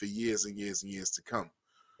okay for years and years and years to come.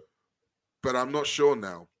 But I'm not sure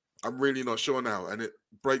now. I'm really not sure now. And it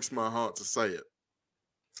breaks my heart to say it.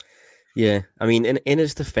 Yeah, I mean, in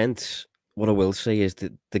his defence, what I will say is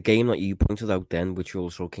that the game that you pointed out then, which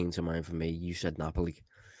also came to mind for me, you said Napoli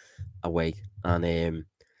away. And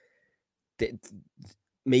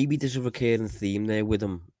maybe there's a recurring theme there with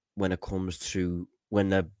him when it comes to when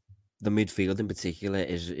the midfield in particular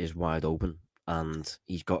is wide open and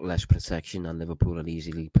he's got less protection and Liverpool are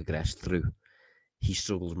easily progressed through. He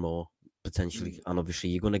struggles more potentially, and obviously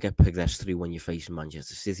you're going to get progressed through when you're facing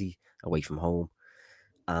Manchester City away from home,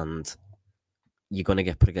 and you're going to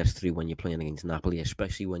get progressed through when you're playing against Napoli,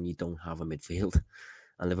 especially when you don't have a midfield,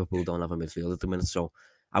 and Liverpool don't have a midfield at the minute. So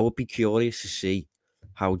I would be curious to see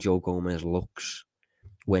how Joe Gomez looks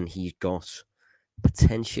when he's got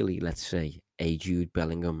potentially, let's say, a Jude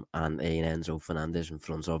Bellingham and an Enzo Fernandez in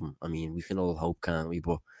front of him. I mean, we can all hope, can't we?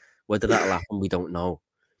 But whether that'll happen, we don't know.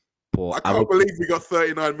 But I can't believe we got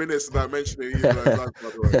 39 minutes without mentioning either of those lads, by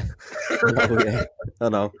the way. I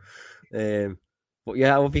know. But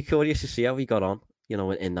yeah, I would be curious to see how we got on,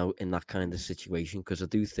 in that kind of situation, because I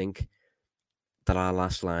do think that our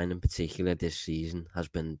last line in particular this season has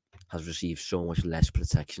received so much less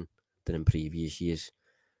protection than in previous years.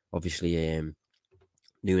 Obviously,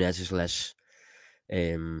 Nunes is less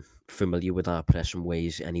familiar with our pressing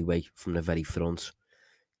ways anyway from the very front.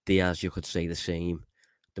 Diaz, you could say the same.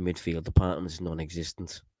 The midfield department is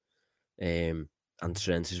non-existent. And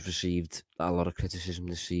Trent has received a lot of criticism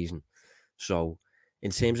this season. So, in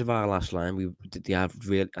terms of our last line,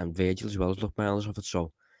 and Virgil as well has looked miles off it.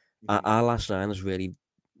 So, our last line has really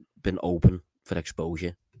been open for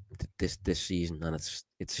exposure this season, and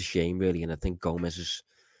it's a shame, really. And I think Gomez has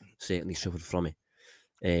certainly suffered from it.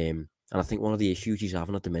 And I think one of the issues he's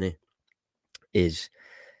having at the minute is,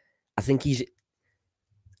 I think he's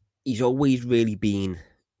always really been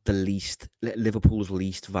Liverpool's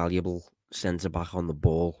least valuable centre-back on the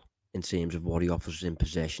ball in terms of what he offers in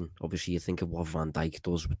possession. Obviously, you think of what Van Dijk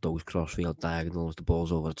does with those crossfield diagonals, the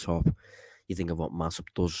ball's over the top. You think of what Matip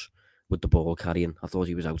does with the ball carrying. I thought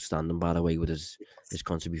he was outstanding, by the way, with his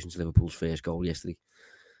contribution to Liverpool's first goal yesterday.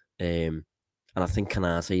 And I think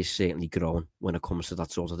Konate is certainly growing when it comes to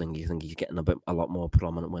that sort of thing. You think he's getting a lot more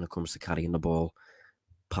prominent when it comes to carrying the ball,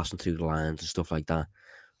 passing through the lines and stuff like that.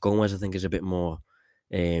 Gomez, I think, is a bit more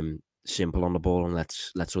simple on the ball and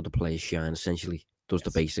lets other players shine, essentially. Does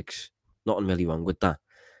the basics. Nothing really wrong with that,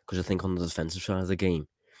 because I think on the defensive side of the game,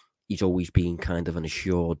 he's always been kind of an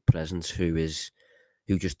assured presence who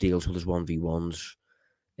just deals with his 1v1s.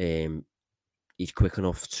 He's quick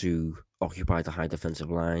enough to occupy the high defensive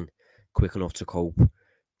line, quick enough to cope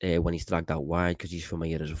when he's dragged out wide, because he's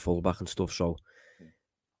familiar as a fullback and stuff. So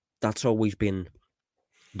that's always been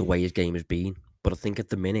the way his game has been. But I think at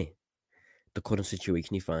the minute, the current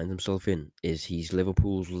situation he finds himself in is he's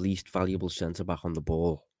Liverpool's least valuable centre-back on the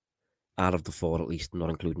ball, out of the four at least, not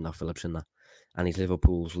including that Phillips in that. And he's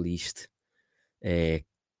Liverpool's least,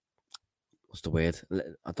 Liverpool's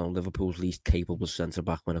least capable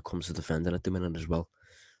centre-back when it comes to defending at the minute as well.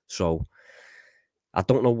 So, I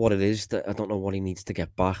don't know what it is. I don't know what he needs to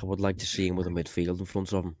get back. I would like to see him with a midfield in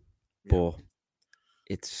front of him. But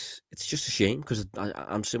it's just a shame, because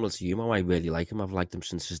I'm similar to you, Mo. I really like him. I've liked him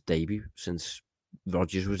since his debut, since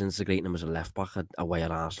Rodgers was integrating him as a left-back away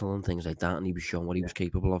at Arsenal and things like that, and he was showing what he was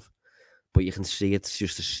capable of. But you can see it's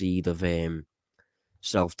just a seed of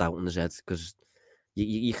self-doubt in his head, because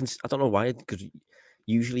you can, I don't know why, because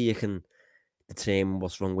usually you can determine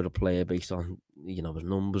what's wrong with a player based on, his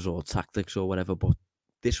numbers or tactics or whatever, but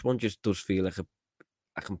this one just does feel like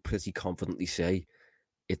I can pretty confidently say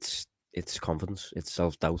it's confidence, it's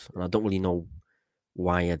self-doubt, and I don't really know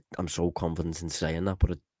why I'm so confident in saying that,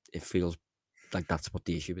 but it feels like that's what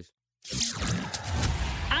the issue is.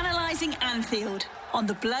 Analysing Anfield on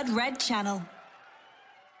the Blood Red Channel.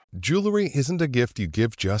 Jewelry isn't a gift you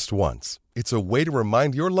give just once. It's a way to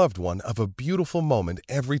remind your loved one of a beautiful moment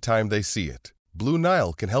every time they see it. Blue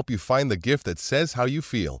Nile can help you find the gift that says how you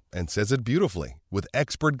feel and says it beautifully, with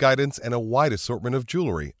expert guidance and a wide assortment of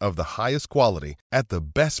jewelry of the highest quality at the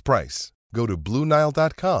best price. Go to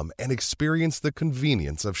BlueNile.com and experience the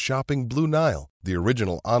convenience of shopping Blue Nile, the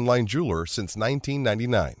original online jeweler since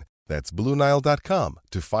 1999. That's BlueNile.com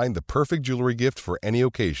to find the perfect jewelry gift for any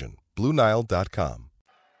occasion. BlueNile.com.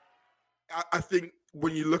 I think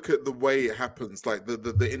when you look at the way it happens, like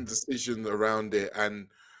the indecision around it, and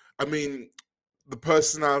I mean, the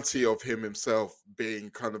personality of him himself being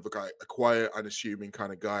kind of a quiet, unassuming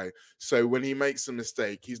kind of guy. So when he makes a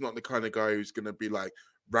mistake, he's not the kind of guy who's going to be like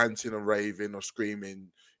ranting and raving or screaming.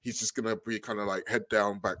 He's just going to be kind of like head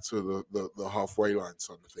down back to the halfway line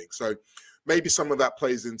sort of thing. So maybe some of that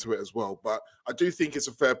plays into it as well. But I do think it's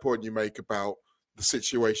a fair point you make about the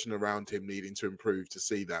situation around him needing to improve to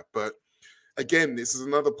see that. But again, this is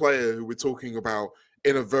another player who we're talking about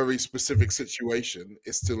in a very specific situation.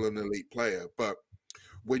 Is still an elite player. But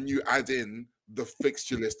when you add in the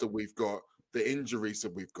fixture list that we've got, the injuries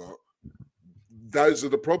that we've got, those are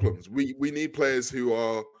the problems. We need players who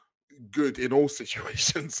are good in all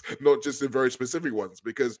situations, not just in very specific ones,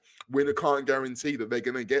 because we can't guarantee that they're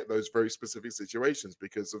going to get those very specific situations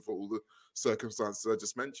because of all the circumstances I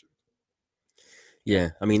just mentioned. Yeah,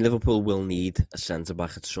 I mean, Liverpool will need a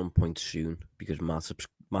centre-back at some point soon, because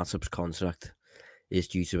Matip's contract is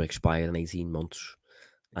due to expire in 18 months,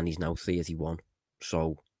 and he's now 31.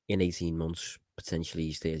 So, in 18 months, potentially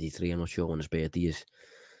he's 33. I'm not sure when his birthday is.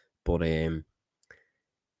 But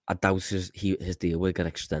I doubt his deal will get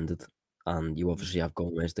extended. And you obviously have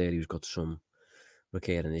Gomez there, who's got some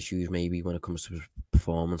recurring issues maybe when it comes to his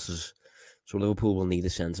performances. So Liverpool will need a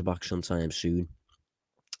centre-back sometime soon.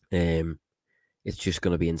 It's just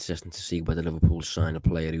going to be interesting to see whether Liverpool sign a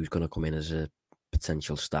player who's going to come in as a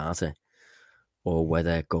potential starter or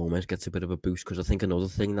whether Gomez gets a bit of a boost. Because I think another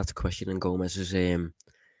thing that's questioning Gomez's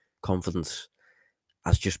confidence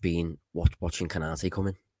has just been watching Konate come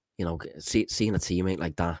in. You know, seeing a teammate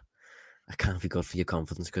like that, it can't be good for your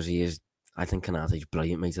confidence because he is. I think Konate's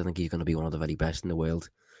brilliant, mate. I think he's going to be one of the very best in the world.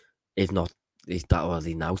 If not, he's that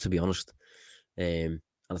early now, to be honest. And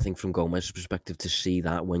I think from Gomez's perspective, to see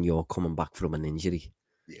that when you're coming back from an injury,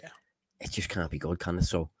 it just can't be good, can it?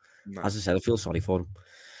 So, as I said, I feel sorry for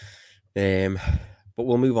him. But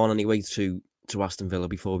we'll move on anyway to Aston Villa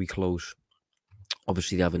before we close.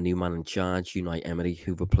 Obviously, they have a new man in charge, Unai Emery,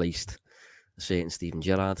 who replaced a certain Steven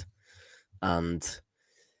Gerrard. And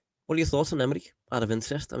what are your thoughts on Emery? Out of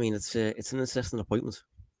interest, I mean, it's an interesting appointment.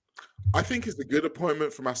 I think it's a good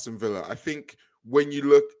appointment from Aston Villa. I think when you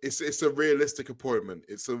look, it's a realistic appointment.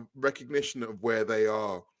 It's a recognition of where they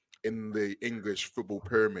are in the English football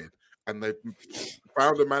pyramid, and they've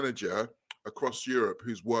found a manager across Europe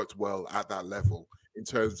who's worked well at that level in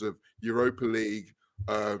terms of Europa League,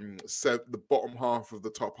 set the bottom half of the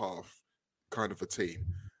top half kind of a team.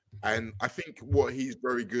 And I think what he's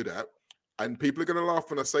very good at, and people are going to laugh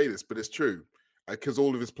when I say this, but it's true, because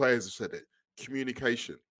all of his players have said it,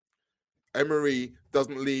 communication. Emery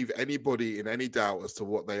doesn't leave anybody in any doubt as to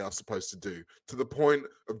what they are supposed to do, to the point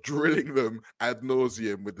of drilling them ad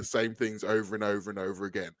nauseum with the same things over and over and over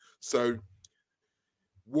again. So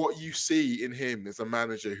what you see in him is a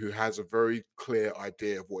manager who has a very clear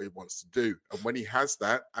idea of what he wants to do. And when he has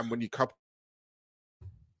that, and when you couple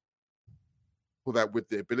that with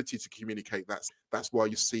the ability to communicate, that's why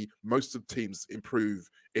you see most of teams improve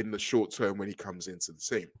in the short term when he comes into the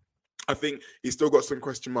team. I think he's still got some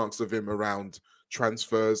question marks of him around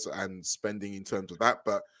transfers and spending in terms of that,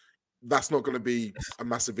 but that's not going to be a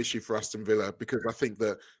massive issue for Aston Villa because I think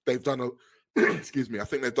that they've done excuse me, I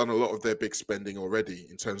think they've done a lot of their big spending already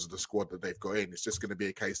in terms of the squad that they've got in. It's just going to be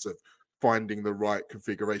a case of finding the right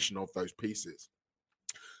configuration of those pieces.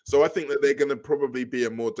 So I think that they're going to probably be a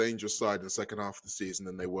more dangerous side in the second half of the season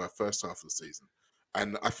than they were first half of the season.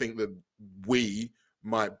 And I think that we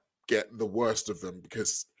might get the worst of them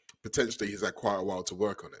because potentially he's had quite a while to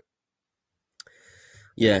work on it.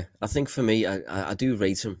 Yeah, I think for me, I do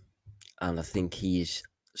rate him. And I think he's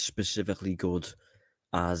specifically good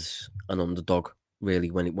as an underdog, really,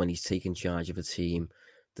 when he's taking charge of a team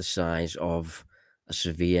the size of a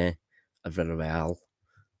Sevilla, a Villarreal,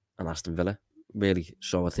 and Aston Villa, really.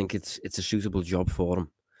 So I think it's a suitable job for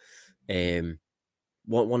him.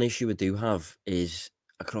 One issue I do have is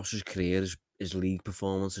across his career, his league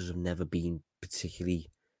performances have never been particularly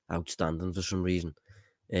outstanding for some reason.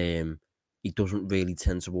 He doesn't really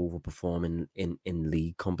tend to overperform in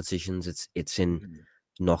league competitions. It's in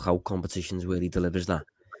knockout competitions where he delivers that.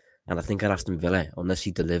 And I think at Aston Villa, unless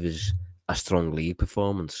he delivers a strong league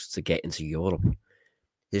performance to get into Europe,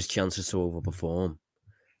 his chances to overperform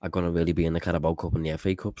are going to really be in the Carabao Cup and the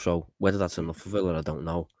FA Cup. So whether that's enough for Villa, I don't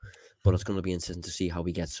know. But it's going to be interesting to see how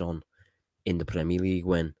he gets on in the Premier League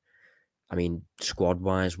when, I mean,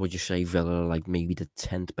 squad-wise, would you say Villa like maybe the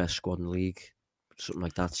 10th best squad in the league? Something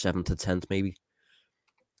like that, 7th to 10th maybe?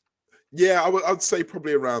 Yeah, I'd say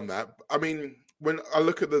probably around that. I mean, when I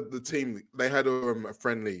look at the team, they had a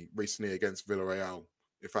friendly recently against Villarreal.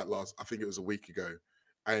 In fact, I think it was a week ago.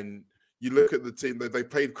 And you look at the team, they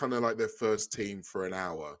played kind of like their first team for an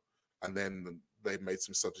hour, and then they made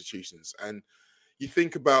some substitutions. And you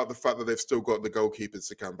think about the fact that they've still got the goalkeepers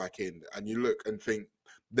to come back in, and you look and think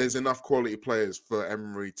there's enough quality players for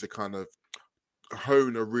Emery to kind of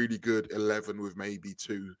hone a really good 11 with maybe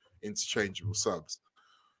 2 interchangeable subs.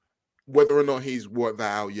 Whether or not he's worked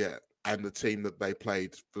that out yet, and the team that they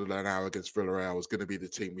played for an hour against Villarreal is going to be the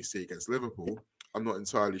team we see against Liverpool, I'm not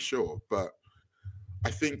entirely sure. But I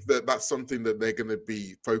think that that's something that they're going to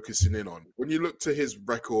be focusing in on. When you look to his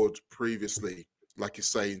record previously, like you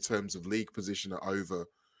say, in terms of league position at over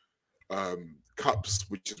cups,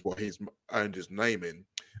 which is what he's earned his name in,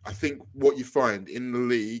 I think what you find in the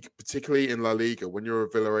league, particularly in La Liga, when you're a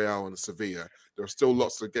Villarreal and a Sevilla, there are still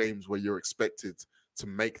lots of games where you're expected to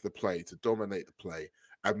make the play, to dominate the play.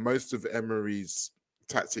 And most of Emery's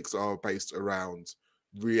tactics are based around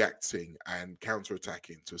reacting and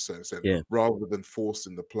counter-attacking to a certain extent, rather than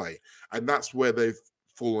forcing the play. And that's where they've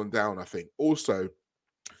fallen down, I think. Also,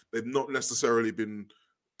 they've not necessarily been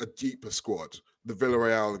a deeper squad. The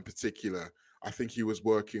Villarreal in particular, I think he was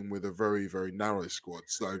working with a very, very narrow squad.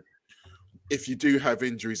 So if you do have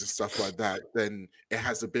injuries and stuff like that, then it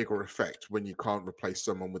has a bigger effect when you can't replace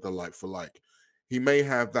someone with a like for like. He may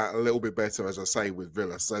have that a little bit better, as I say, with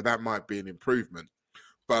Villa, so that might be an improvement.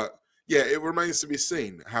 But yeah, it remains to be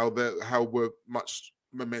seen how much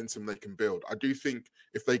momentum they can build. I do think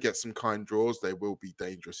if they get some kind draws, they will be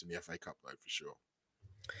dangerous in the FA Cup, though, for sure.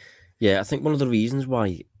 Yeah, I think one of the reasons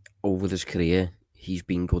why over his career he's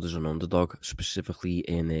been good as an underdog, specifically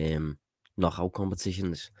in knockout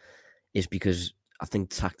competitions, is because I think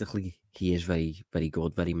tactically he is very, very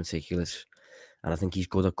good, very meticulous. And I think he's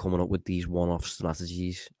good at coming up with these one-off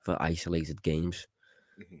strategies for isolated games.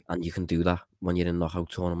 Mm-hmm. And you can do that when you're in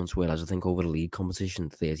knockout tournaments, whereas I think over the league competition,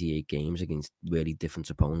 38 games against really different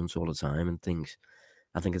opponents all the time and things,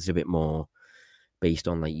 I think it's a bit more based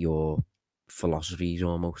on like your philosophies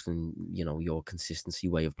almost and, you know, your consistency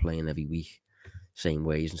way of playing every week, same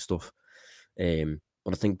ways and stuff.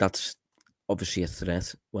 But I think that's obviously a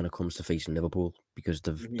threat when it comes to facing Liverpool because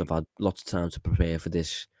they've had lots of time to prepare for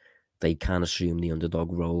this. They can assume the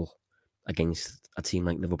underdog role against a team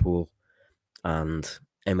like Liverpool, and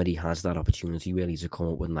Emery has that opportunity really to come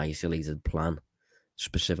up with an isolated plan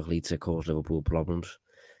specifically to cause Liverpool problems.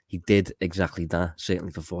 He did exactly that,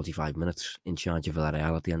 certainly for 45 minutes in charge of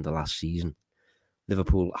Villarreal at the end of last season.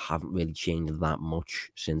 Liverpool haven't really changed that much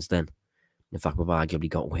since then. In fact, we've arguably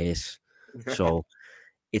got worse. So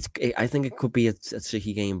I think it could be a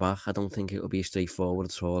tricky game back. I don't think it will be straightforward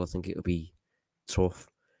at all. I think it will be tough.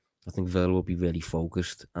 I think Villa will be really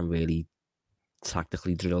focused and really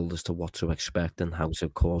tactically drilled as to what to expect and how to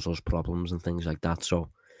cause us problems and things like that. So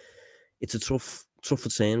it's a tough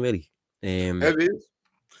return, really. It is.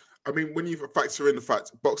 I mean, when you factor in the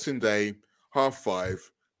fact Boxing Day, 5:30,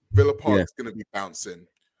 Villa Park's going to be bouncing.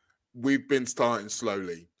 We've been starting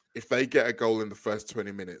slowly. If they get a goal in the first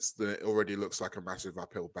 20 minutes, then it already looks like a massive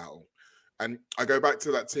uphill battle. And I go back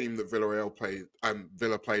to that team that Villa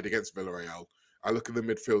played against Villarreal. I look at the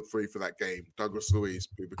midfield three for that game: Douglas Luiz,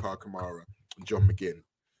 Boubacar Kamara, and John McGinn.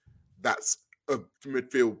 That's a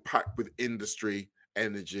midfield packed with industry,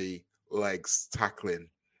 energy, legs, tackling,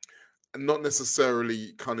 and not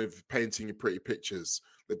necessarily kind of painting you pretty pictures.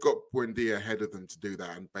 They've got Buendia ahead of them to do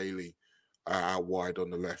that, and Bailey out wide on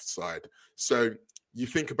the left side. So you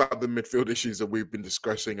think about the midfield issues that we've been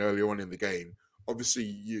discussing earlier on in the game. Obviously,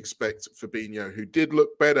 you expect Fabinho, who did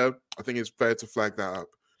look better. I think it's fair to flag that up.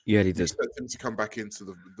 Yeah, he did. You expect him to come back into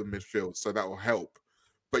the midfield, so that will help.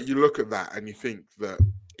 But you look at that and you think that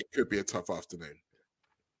it could be a tough afternoon.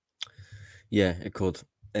 Yeah, it could.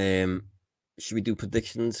 Should we do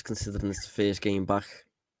predictions considering it's the first game back?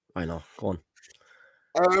 Why not? Go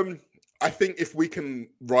on. I think if we can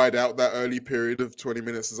ride out that early period of 20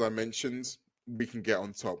 minutes, as I mentioned, we can get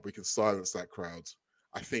on top. We can silence that crowd.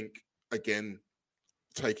 I think, again,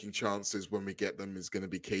 taking chances when we get them is going to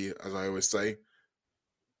be key, as I always say.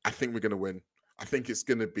 I think we're going to win. I think it's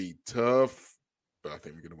going to be tough, but I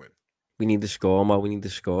think we're going to win. We need the score, Mo. We need the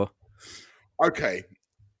score. Okay.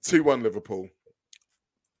 2-1 Liverpool.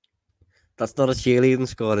 That's not a cheerleading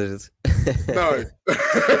score, is it? No.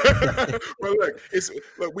 Well,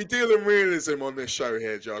 look, we deal in realism on this show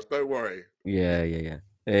here, Josh. Don't worry. Yeah.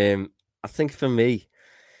 I think for me,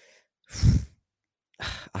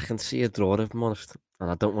 I can see a draw, if I'm honest. And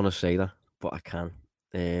I don't want to say that, but I can.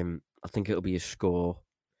 I think it'll be a score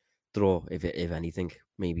draw, if anything.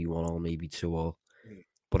 Maybe 1-1, maybe 2-2.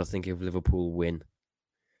 But I think if Liverpool win,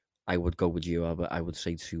 I would go with you, Albert. I would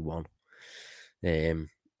say 2-1.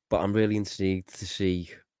 But I'm really intrigued to see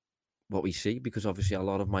what we see, because obviously a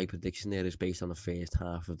lot of my prediction there is based on the first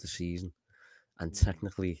half of the season. And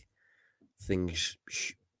technically, things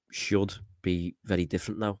should be very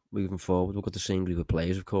different now moving forward. We've got the same group of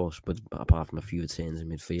players, of course, but apart from a few returns in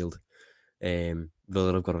midfield.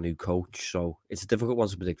 Villa have got a new coach, so it's a difficult one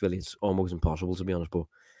to predict, really. It's almost impossible, to be honest, but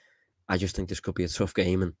I just think this could be a tough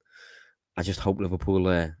game, and I just hope Liverpool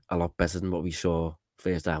are a lot better than what we saw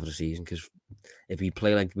first half of the season, because if we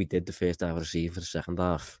play like we did the first half of the season for the second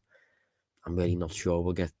half, I'm really not sure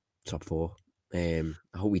we'll get top 4. I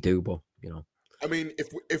hope we do, but, you know. I mean,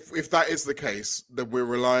 if that is the case, then we're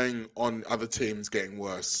relying on other teams getting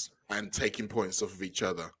worse and taking points off of each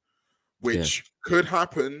other, which could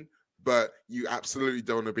happen, but you absolutely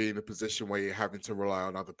don't want to be in a position where you're having to rely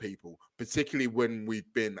on other people, particularly when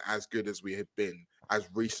we've been as good as we have been, as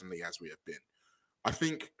recently as we have been. I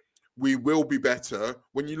think we will be better.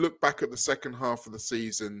 When you look back at the second half of the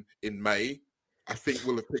season in May, I think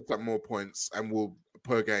we'll have picked up more points and we'll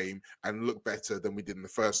per game and look better than we did in the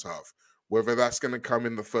first half. Whether that's going to come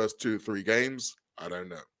in the first 2 or 3 games, I don't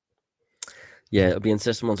know. Yeah, it'll be an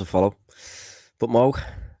interesting one to follow. But Mo,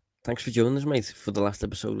 Thanks for joining us, mate, for the last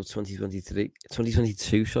episode of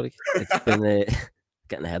 2022, sorry. It's been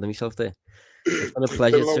getting ahead of myself there. It's been a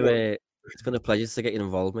pleasure to get you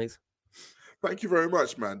involved, mate. Thank you very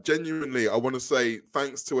much, man. Genuinely, I want to say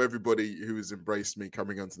thanks to everybody who has embraced me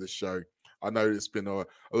coming onto this show. I know it's been a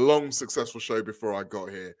long, successful show before I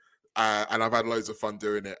got here, and I've had loads of fun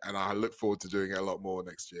doing it, and I look forward to doing it a lot more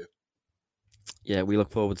next year. Yeah, we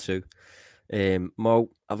look forward to.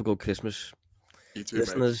 Mo, have a good Christmas. You too,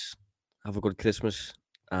 listeners. Mate. Have a good Christmas,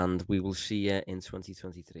 and we will see you in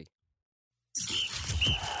 2023.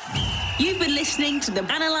 You've been listening to the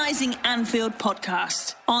Analyzing Anfield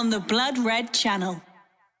podcast on the Blood Red channel.